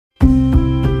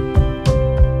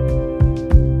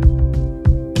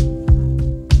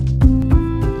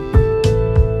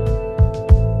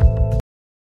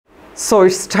So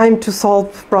it's time to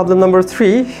solve problem number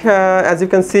 3. As you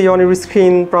can see on your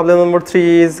screen, problem number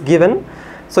 3 is given.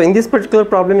 So in this particular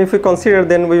problem, if we consider,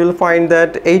 then we will find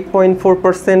that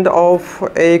 8.4%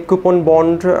 of a coupon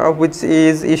bond which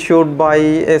is issued by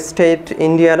a state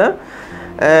Indiana,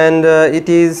 and it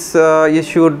is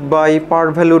issued by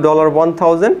par value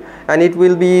 $1,000, and it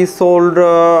will be sold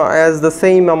as the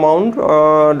same amount,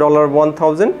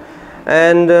 $1,000.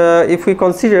 And if we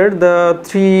consider the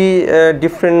three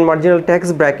different marginal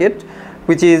tax bracket,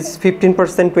 which is 15%,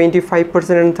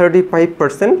 25% and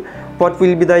 35%, what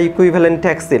will be the equivalent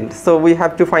tax yield? So we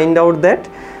have to find out that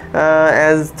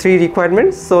as 3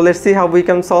 requirements. So let's see how we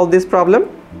can solve this problem.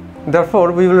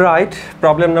 Therefore we will write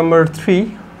problem number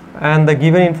 3 and the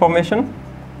given information: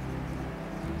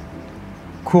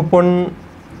 coupon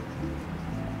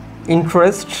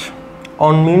interest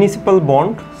on municipal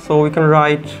bond. So we can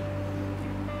write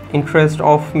interest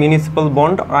of municipal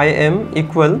bond IM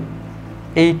equal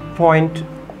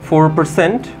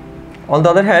 8.4%. On the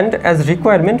other hand, as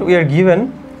requirement, we are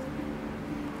given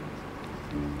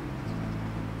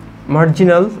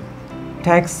marginal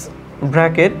tax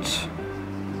bracket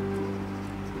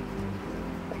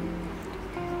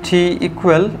T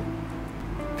equal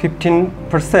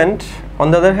 15%. On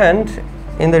the other hand,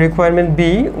 in the requirement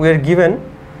B, we are given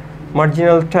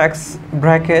marginal tax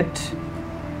bracket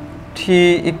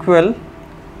T equal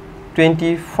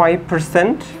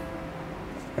 25%,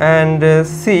 and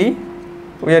C,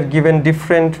 we are given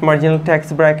different marginal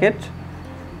tax bracket,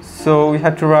 so we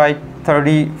have to write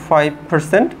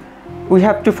 35%. We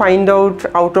have to find out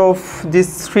of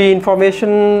this 3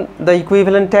 information the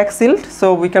equivalent tax yield.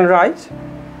 So we can write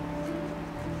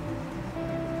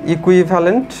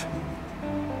equivalent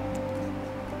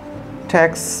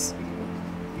tax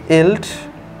yield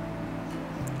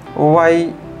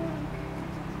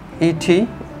YET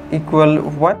equal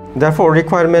what? Therefore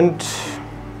requirement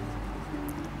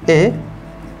A,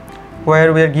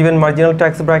 where we are given marginal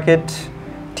tax bracket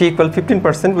T equal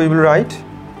 15%, we will write,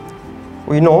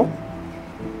 we know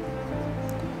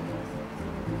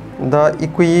the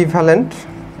equivalent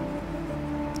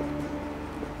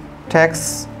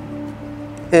tax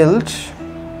yield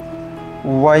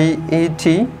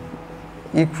YET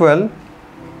equal,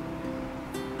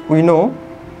 we know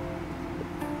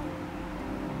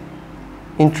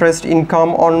interest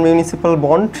income on municipal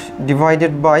bond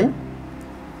divided by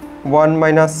 1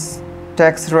 minus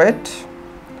tax rate.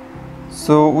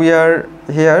 So we are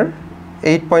here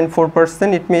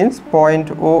 8.4%, it means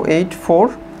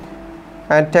 0.084,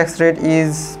 and tax rate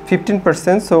is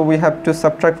 15%, so we have to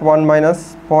subtract 1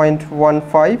 minus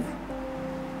 0.15.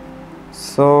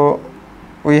 So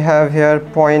we have here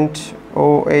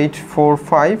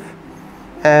 0.0845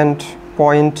 and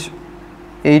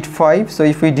 0.85. So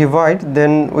if we divide,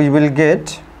 then we will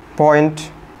get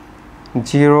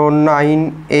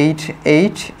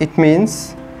 0.0988. It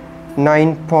means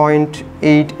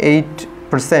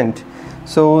 9.88%.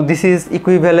 So this is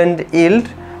equivalent yield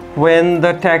when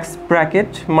the tax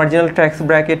bracket, marginal tax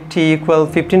bracket T equal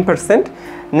 15%.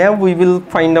 Now we will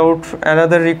find out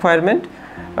another requirement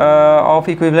of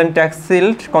equivalent tax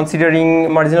yield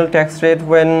considering marginal tax rate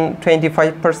when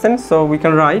 25%. So we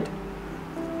can write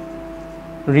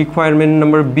requirement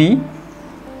number B,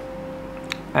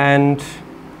 and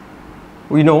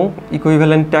we know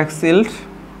equivalent tax yield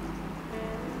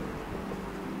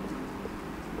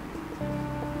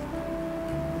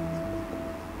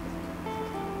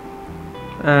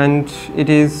and it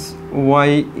is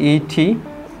YET.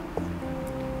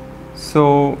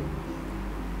 So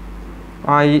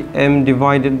IM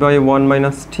divided by 1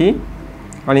 minus T,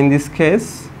 and in this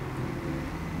case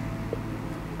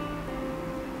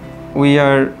we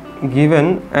are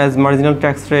given as marginal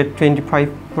tax rate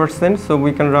 25%, so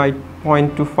we can write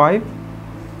 0.25.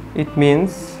 It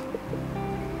means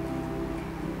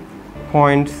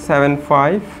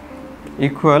 0.75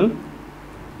 equal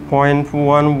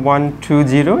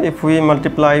 0.1120. If we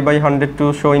multiply by 100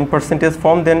 to show in percentage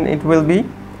form, then it will be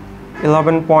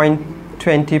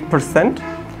 11.20%.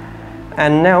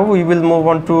 And now we will move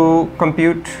on to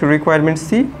compute requirement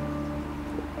C.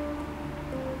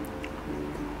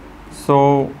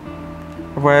 So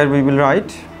where we will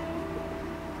write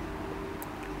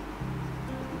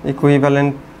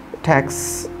equivalent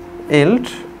tax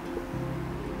yield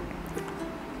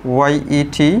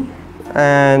YET,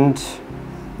 and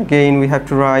again we have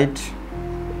to write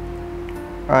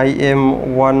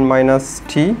IM 1 minus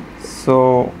T.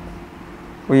 So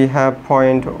we have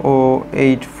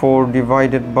 0.084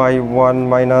 divided by 1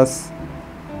 minus,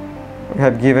 we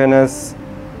have given us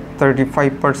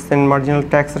 35% marginal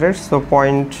tax rate, so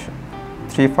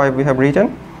 0.35 we have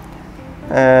written,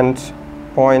 and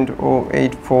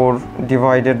 0.084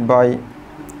 divided by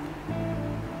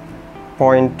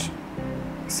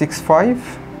 0.65.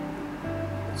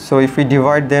 So if we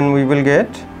divide, then we will get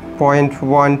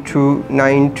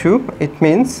 0.1292. It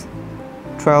means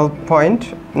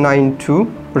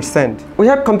 12.92%. We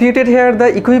have computed here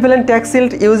the equivalent tax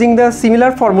yield using the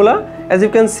similar formula. As you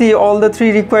can see, all the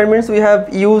three requirements we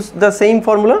have used the same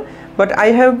formula, but I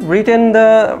have written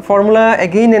the formula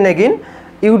again and again.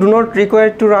 You do not require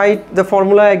to write the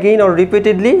formula again or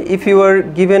repeatedly if you are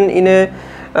given in a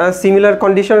similar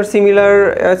condition or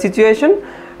similar situation.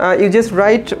 You just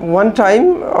write one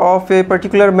time of a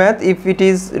particular math if it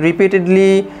is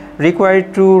repeatedly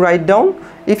required to write down.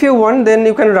 If you want, then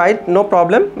you can write, no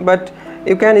problem, but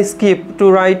you can skip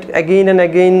to write again and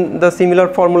again the similar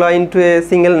formula into a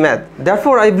single math.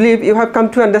 Therefore, I believe you have come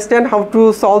to understand how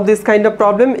to solve this kind of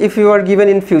problem if you are given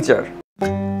in future.